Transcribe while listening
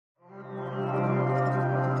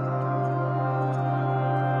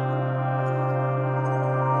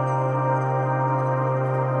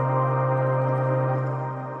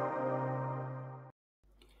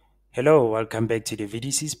Hello, welcome back to the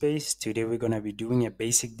VDC space. Today we're going to be doing a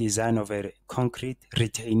basic design of a concrete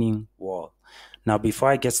retaining wall. Now before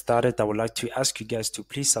I get started, I would like to ask you guys to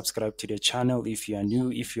please subscribe to the channel if you are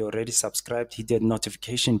new. If you already subscribed, hit that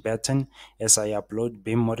notification button as I upload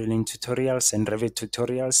BIM modeling tutorials and Revit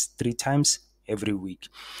tutorials 3 times every week.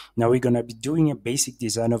 Now we're going to be doing a basic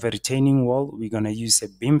design of a retaining wall. We're going to use a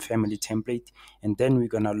BIM family template, and then we're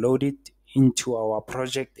going to load it into our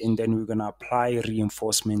project, and then we're going to apply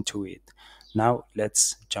reinforcement to it. Now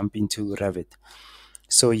let's jump into Revit.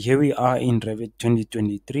 So here we are in Revit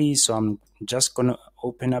 2023. So I'm just going to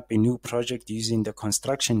open up a new project using the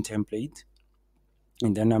construction template,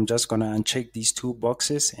 and then I'm just going to uncheck these 2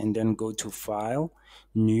 boxes and then go to File,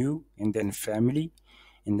 New, and then Family.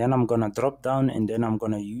 And then I'm going to drop down, and then I'm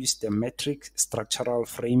going to use the metric structural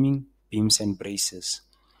framing, beams and braces.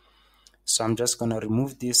 So I'm just going to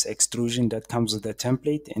remove this extrusion that comes with the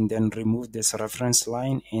template, and then remove this reference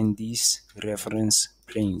line and these reference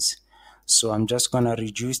planes. So I'm just going to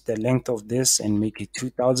reduce the length of this and make it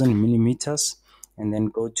 2000 millimeters, and then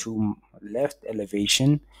go to left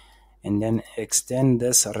elevation, and then extend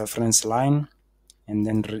this reference line and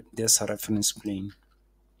then this reference plane.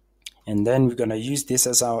 And then we're going to use this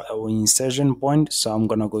as our insertion point. So I'm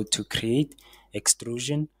going to go to create,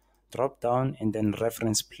 extrusion, drop down, and then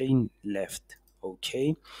reference plane left.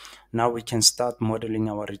 Okay, now we can start modeling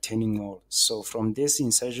our retaining wall. So from this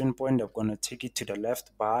insertion point, I'm going to take it to the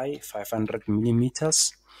left by 500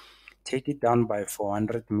 millimeters, take it down by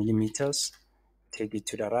 400 millimeters, take it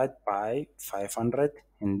to the right by 500,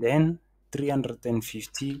 and then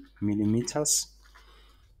 350 millimeters,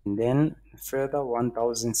 and then further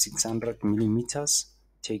 1600 millimeters,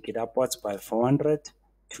 take it upwards by 400,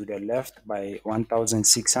 to the left by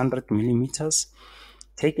 1600 millimeters,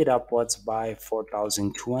 take it upwards by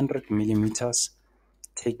 4200 millimeters,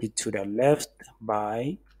 take it to the left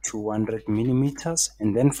by 200 millimeters,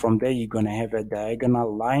 and then from there you're going to have a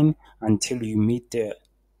diagonal line until you meet the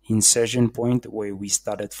insertion point where we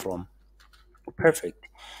started from. Perfect.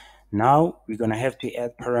 Now we're going to have to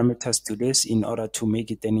add parameters to this in order to make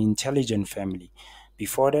it an intelligent family.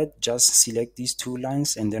 Before that, just select these 2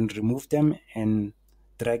 lines and then remove them and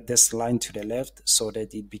drag this line to the left so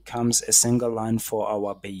that it becomes a single line for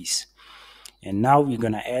our base. And now we're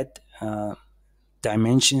going to add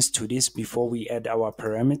dimensions to this before we add our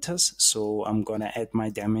parameters. So I'm going to add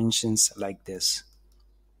my dimensions like this.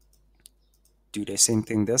 Do the same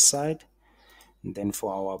thing this side. And then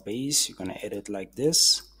for our base, you're going to add it like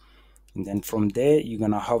this. And then from there, you're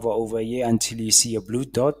going to hover over here until you see a blue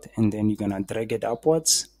dot, and then you're going to drag it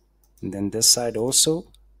upwards. And then this side also.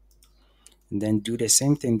 And then do the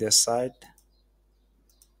same thing this side.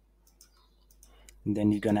 And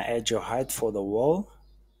then you're going to add your height for the wall.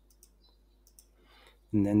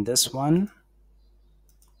 And then this one.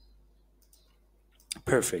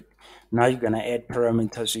 Perfect. Now you're going to add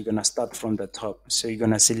parameters. You're going to start from the top. So you're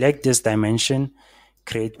going to select this dimension,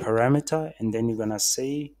 create parameter, and then you're going to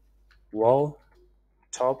say wall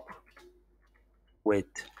top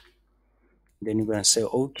width. Then you're going to say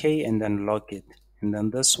OK and then lock it. And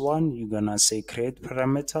then this one, you're going to say create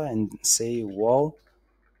parameter and say wall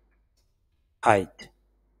height.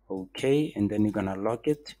 OK, and then you're going to lock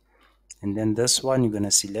it. And then this one, you're going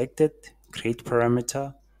to select it, create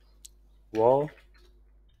parameter, wall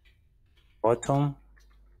bottom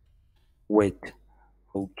width.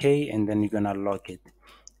 OK, and then you're going to lock it.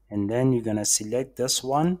 And then you're going to select this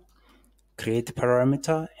one, create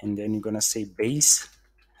parameter, and then you're going to say base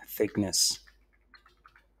thickness.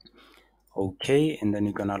 OK, and then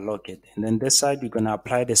you're going to lock it. And then this side, you're going to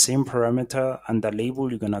apply the same parameter under label.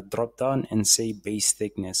 You're going to drop down and say base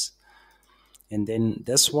thickness. And then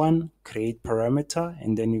this one, create parameter,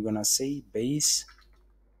 and then you're going to say base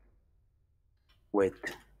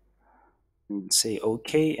width. And say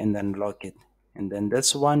OK, and then lock it. And then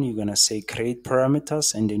this one, you're going to say create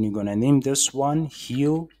parameters, and then you're going to name this one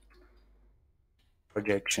heel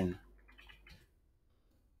projection.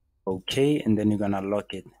 OK, and then you're going to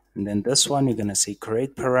lock it. And then this one, you're going to say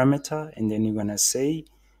create parameter, and then you're going to say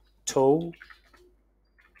toe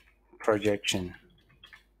projection.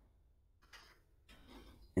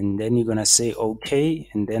 And then you're going to say OK,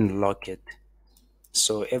 and then lock it.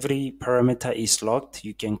 So every parameter is locked.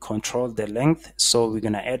 You can control the length. So we're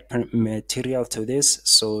going to add material to this.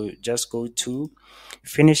 So just go to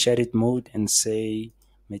finish edit mode and say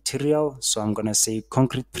material. So I'm going to say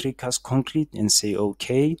concrete precast concrete and say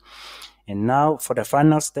OK. And now for the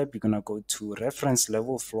final step, you're going to go to reference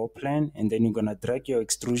level floor plan, and then you're going to drag your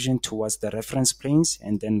extrusion towards the reference planes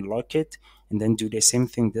and then lock it, and then do the same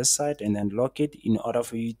thing this side and then lock it in order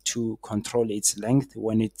for you to control its length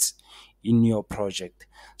when it's in your project.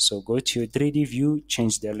 So go to your 3D view,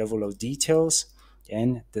 change the level of details,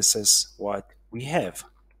 and this is what we have.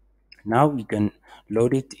 Now we can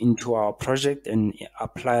load it into our project and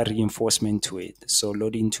apply reinforcement to it. So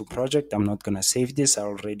load into project, I'm not going to save this, I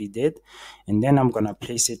already did. And then I'm going to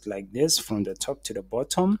place it like this from the top to the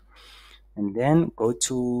bottom. And then go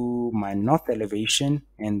to my north elevation,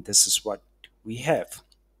 and this is what we have.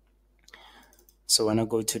 So when I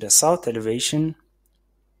go to the south elevation,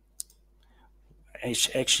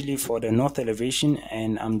 actually for the north elevation,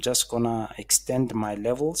 and I'm just gonna extend my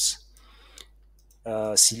levels.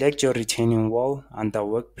 Select your retaining wall under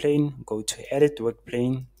work plane, go to edit work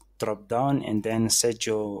plane, drop down, and then set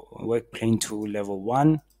your work plane to level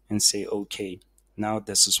 1 and say OK. Now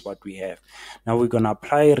this is what we have. Now we're going to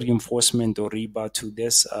apply reinforcement or rebar to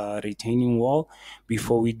this retaining wall.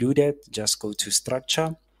 Before we do that, just go to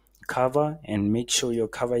structure, cover, and make sure your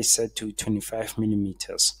cover is set to 25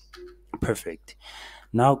 millimeters. Perfect.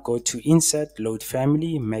 Now go to Insert, Load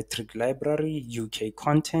Family, Metric Library, UK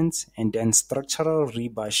Contents, and then Structural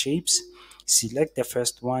Rebar Shapes. Select the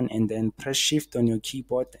first one and then press Shift on your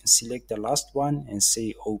keyboard and select the last one and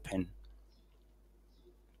say Open.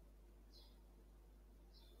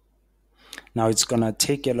 Now it's going to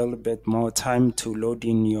take a little bit more time to load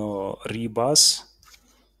in your rebars.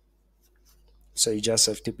 So you just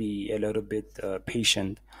have to be a little bit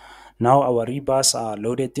patient. Now our rebars are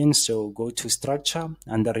loaded in, so go to structure,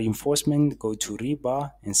 under reinforcement, go to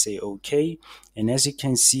rebar and say OK. And as you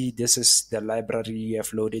can see, this is the library you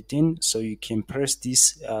have loaded in, so you can press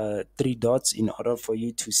these 3 dots in order for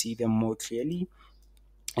you to see them more clearly.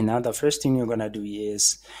 And now the first thing you're going to do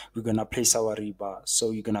is we're going to place our rebar.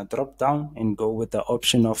 So you're going to drop down and go with the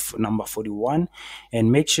option of number 41 and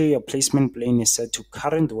make sure your placement plane is set to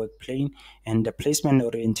current work plane and the placement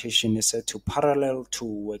orientation is set to parallel to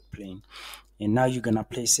work plane. And now you're going to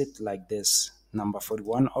place it like this, number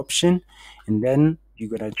 41 option. And then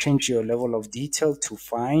you're going to change your level of detail to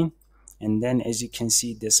fine. And then as you can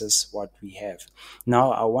see, this is what we have.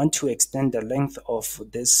 Now I want to extend the length of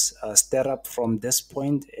this stirrup from this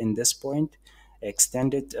point and this point,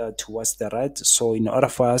 extend it towards the right. So in order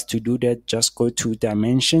for us to do that, just go to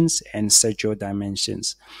dimensions and set your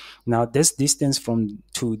dimensions. Now this distance from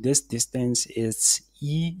to this distance is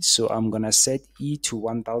E, so I'm gonna set E to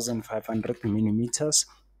 1500 millimeters,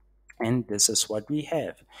 and this is what we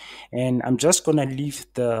have. And I'm just gonna leave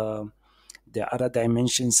the other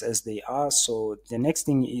dimensions as they are. So the next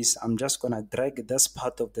thing is I'm just going to drag this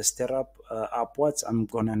part of the stirrup upwards. I'm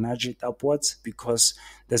going to nudge it upwards because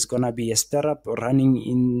there's going to be a stirrup running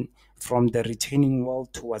in from the retaining wall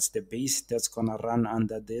towards the base that's going to run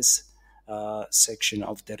under this section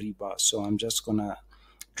of the rebar. So I'm just going to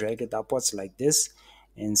drag it upwards like this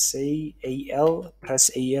and say AL,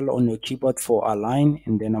 press AL on your keyboard for align,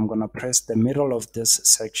 and then I'm going to press the middle of this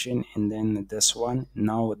section and then this one.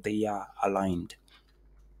 Now they are aligned.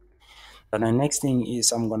 And the next thing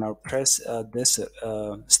is I'm going to press this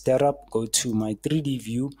stirrup, go to my 3D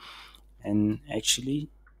view, and actually,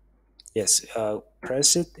 yes,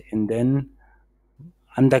 press it, and then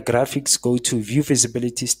under graphics, go to view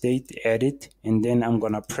visibility state, edit, and then I'm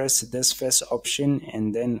going to press this first option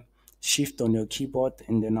and then shift on your keyboard,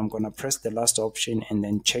 and then I'm going to press the last option and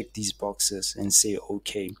then check these boxes and say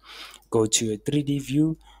OK. Go to your 3D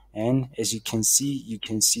view, and as you can see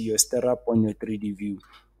your stirrup on your 3D view.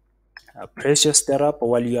 Press your stirrup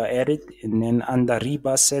while you are at it, and then under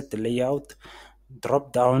rebar set layout,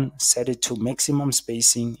 drop down, set it to maximum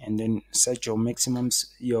spacing, and then set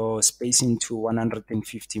your spacing to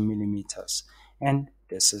 150 millimeters. And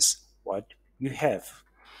this is what you have.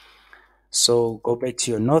 So go back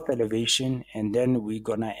to your north elevation, and then we're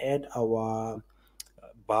gonna add our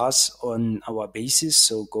bars on our bases.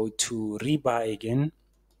 So go to rebar again,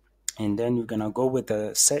 and then we're gonna go with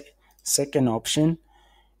the second option,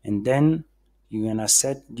 and then you're gonna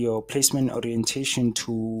set your placement orientation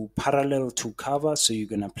to parallel to cover. So you're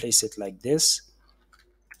gonna place it like this.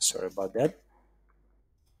 Sorry about that.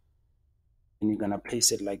 And you're gonna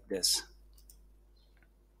place it like this.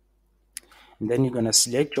 And then you're gonna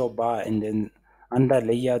select your bar, and then under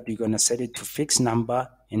layout you're gonna set it to fixed number,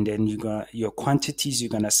 and then your quantities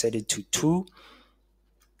you're gonna set it to 2,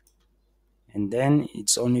 and then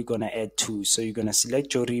it's only gonna add 2. So you're gonna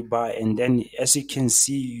select your rebar, and then as you can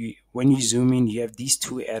see, when you zoom in, you have these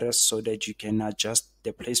 2 arrows so that you can adjust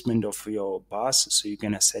the placement of your bars. So you're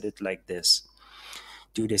gonna set it like this.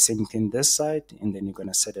 Do the same thing this side, and then you're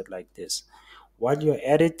gonna set it like this. While you're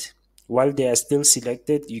at it, while they are still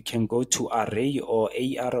selected, you can go to array or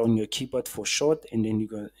AR on your keyboard for short, and then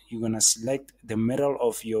you're gonna select the middle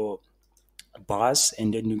of your bars,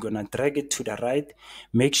 and then you're gonna drag it to the right.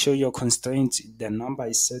 Make sure your constraint, the number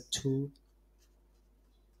is set to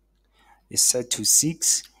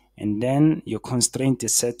 6, and then your constraint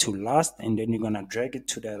is set to last, and then you're gonna drag it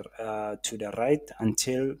to the right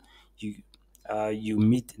until you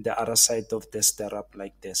meet the other side of the stirrup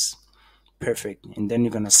like this. Perfect. And then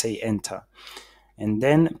you're gonna say enter, and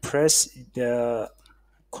then press the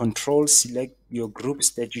control, select your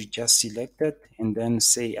groups that you just selected, and then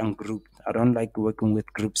say ungrouped. I don't like working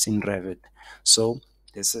with groups in Revit, so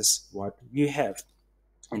this is what you have.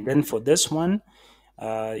 And then for this one,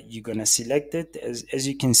 you're gonna select it. As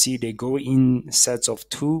you can see, they go in sets of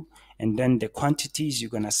 2, and then the quantities you're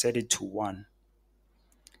gonna set it to 1.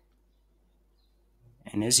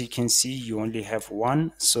 And as you can see, you only have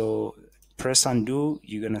 1, so press undo.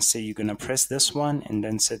 You're gonna say you're gonna press this one and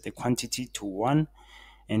then set the quantity to 1.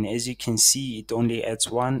 And as you can see, it only adds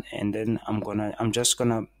 1, and then I'm just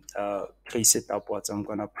gonna place it upwards. I'm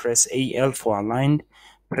gonna press AL for aligned,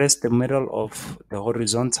 press the middle of the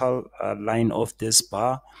horizontal line of this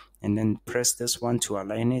bar, and then press this one to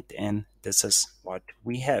align it, and this is what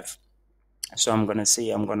we have. So I'm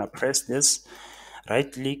gonna press this,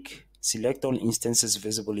 right click, select all instances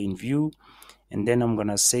visible in view, and then I'm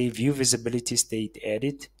gonna say view visibility state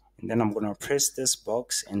edit, and then I'm gonna press this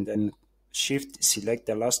box and then shift select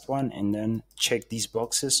the last one, and then check these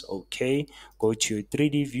boxes. Okay, go to your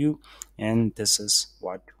 3D view, and this is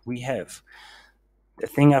what we have. The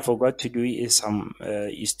thing I forgot to do is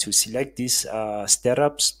to select these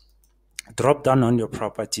stirrups, drop down on your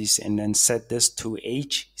properties, and then set this to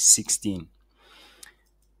H16.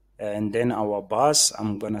 And then our bars,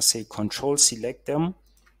 I'm gonna say control select them,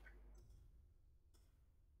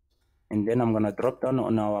 and then I'm gonna drop down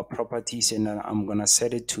on our properties, and then I'm gonna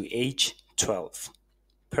set it to H12.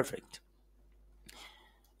 Perfect.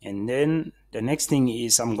 And then the next thing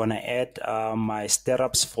is I'm gonna add my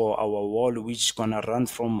stirrups for our wall, which gonna run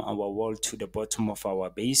from our wall to the bottom of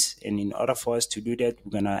our base. And in order for us to do that,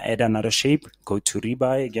 we're gonna add another shape. Go to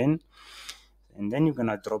Rebar again, and then you're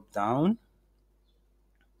gonna drop down,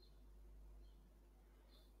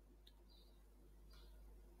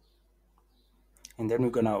 and then we're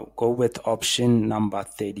gonna go with option number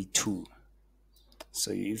 32.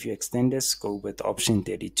 So if you extend this, go with option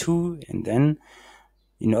 32, and then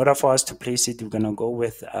in order for us to place it, we're gonna go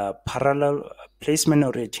with parallel placement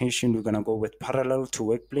orientation. We're gonna go with parallel to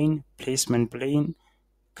work plane, placement plane,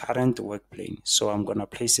 current work plane. So I'm gonna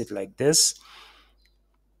place it like this.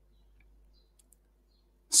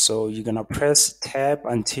 So you're gonna press tab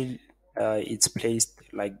until it's placed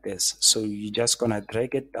like this. So you're just gonna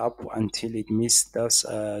drag it up until it meets this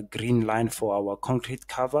green line for our concrete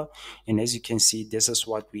cover. And as you can see, this is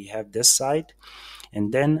what we have this side.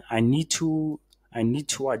 And then I need to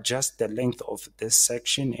adjust the length of this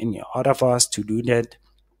section. And in order for us to do that,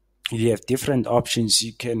 you have different options.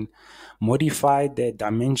 You can modify the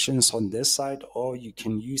dimensions on this side, or you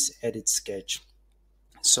can use edit sketch.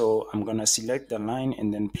 So I'm gonna select the line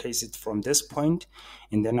and then place it from this point,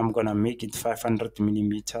 and then I'm gonna make it 500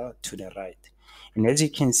 millimeter to the right. And as you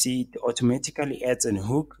can see, it automatically adds a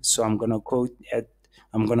hook. So I'm gonna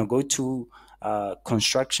go to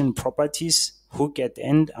construction properties, hook at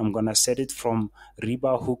end. I'm gonna set it from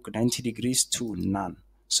rebar hook 90 degrees to none,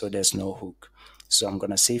 so there's no hook. So I'm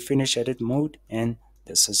gonna say finish edit mode, and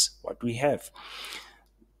this is what we have.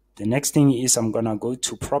 The next thing is I'm gonna go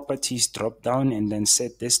to properties, drop down, and then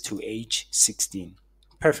set this to H16.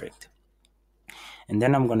 Perfect. And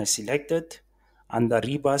then I'm gonna select it. Under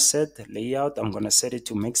rebar set layout, I'm gonna set it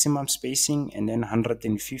to maximum spacing and then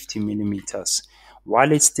 150 millimeters.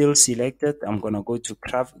 While it's still selected, I'm gonna go to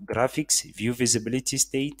graphics, view visibility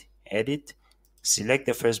state, edit, select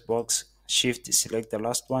the first box, shift, select the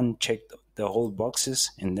last one, check the whole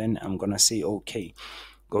boxes, and then I'm gonna say okay.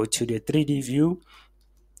 Go to the 3D view,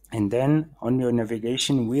 and then on your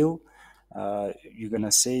navigation wheel, you're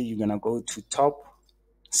gonna go to top,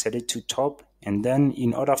 set it to top, and then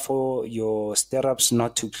in order for your stirrups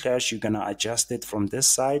not to clash, you're gonna adjust it from this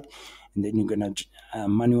side, and then you're gonna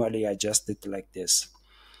manually adjust it like this.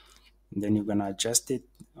 And then you're gonna adjust it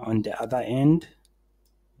on the other end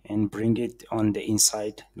and bring it on the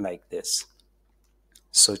inside like this.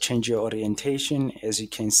 So change your orientation. As you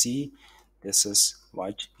can see, this is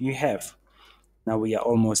what you have. Now we are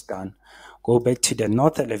almost done. Go back to the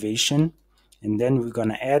north elevation, and then we're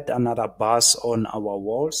gonna add another bars on our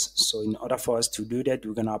walls. So in order for us to do that,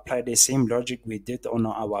 we're gonna apply the same logic we did on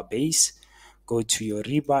our base. Go to your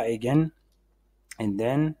rebar again, and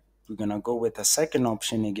then we're gonna go with the second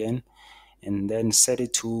option again, and then set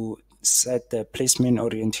the placement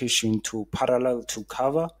orientation to parallel to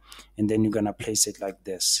cover, and then you're gonna place it like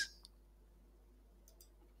this.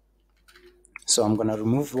 So I'm going to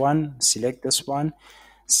remove one, select this one,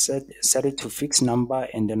 set it to fixed number,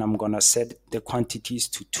 and then I'm going to set the quantities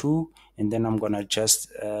to 2, and then I'm going to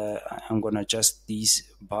adjust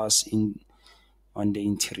these bars in on the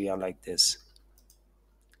interior like this.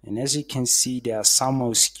 And as you can see, there are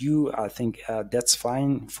some skew. I think that's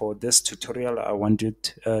fine for this tutorial. I want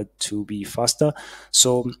it to be faster.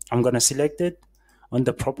 So I'm going to select it. On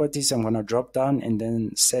the properties, I'm going to drop down and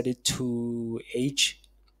then set it to H.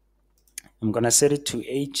 I'm going to set it to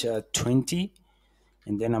H20.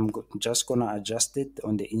 And then I'm just going to adjust it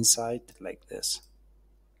on the inside like this.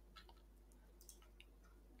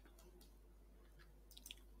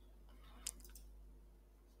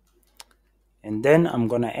 And then I'm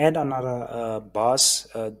going to add another bars,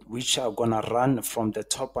 which are going to run from the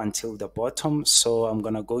top until the bottom. So I'm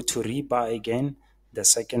going to go to rebar again, the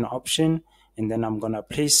second option, and then I'm going to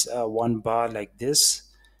place one bar like this.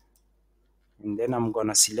 And then I'm going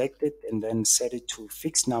to select it and then set it to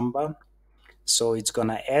fixed number. So it's going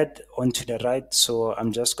to add onto the right. So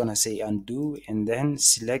I'm just going to say undo and then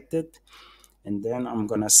select it. And then I'm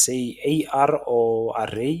going to say AR or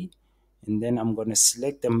array. And then I'm going to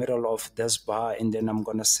select the middle of this bar, and then I'm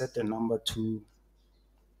going to set the number to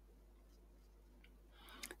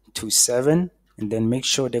 7, and then make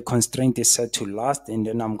sure the constraint is set to last, and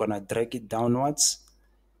then I'm going to drag it downwards,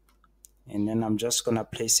 and then I'm just going to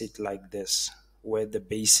place it like this where the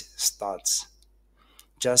base starts.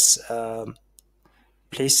 Just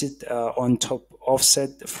place it on top,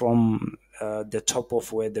 offset from the top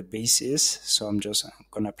of where the base is. So I'm just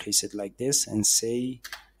going to place it like this and say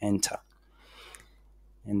enter.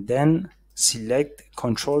 And then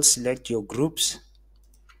control select your groups,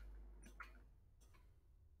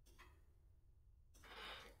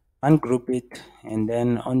 ungroup it, and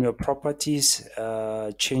then on your properties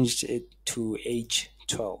change it to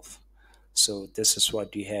H12. So this is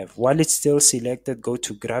what you have. While it's still selected, go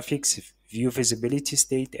to graphics, view visibility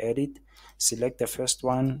state, edit, select the first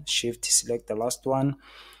one, shift select the last one,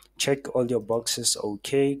 check all your boxes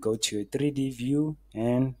okay, go to your 3D view,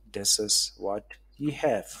 and this is what you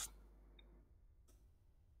have.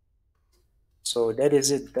 So that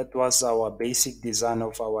is it. That was our basic design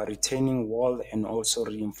of our retaining wall and also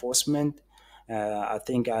reinforcement. I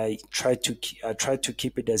think I tried to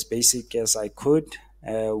keep it as basic as I could.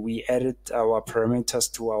 We added our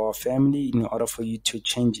parameters to our family in order for you to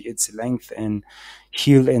change its length and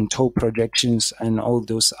heel and toe projections and all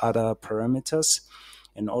those other parameters.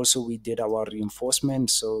 And also we did our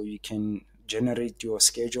reinforcement, so you can generate your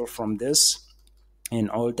schedule from this and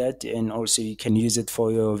all that, and also you can use it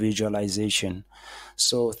for your visualization.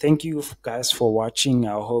 So thank you guys for watching.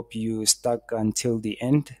 I hope you stuck until the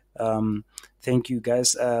end. Thank you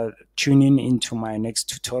guys. Tune in into my next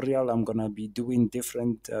tutorial. I'm gonna be doing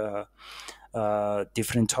different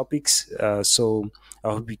topics, so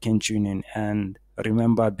I hope you can tune in. And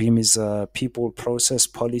remember, BIM is a people, process,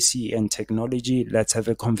 policy, and technology. Let's have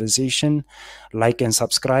a conversation. Like and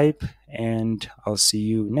subscribe, and I'll see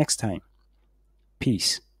you next time.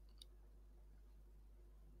 Peace.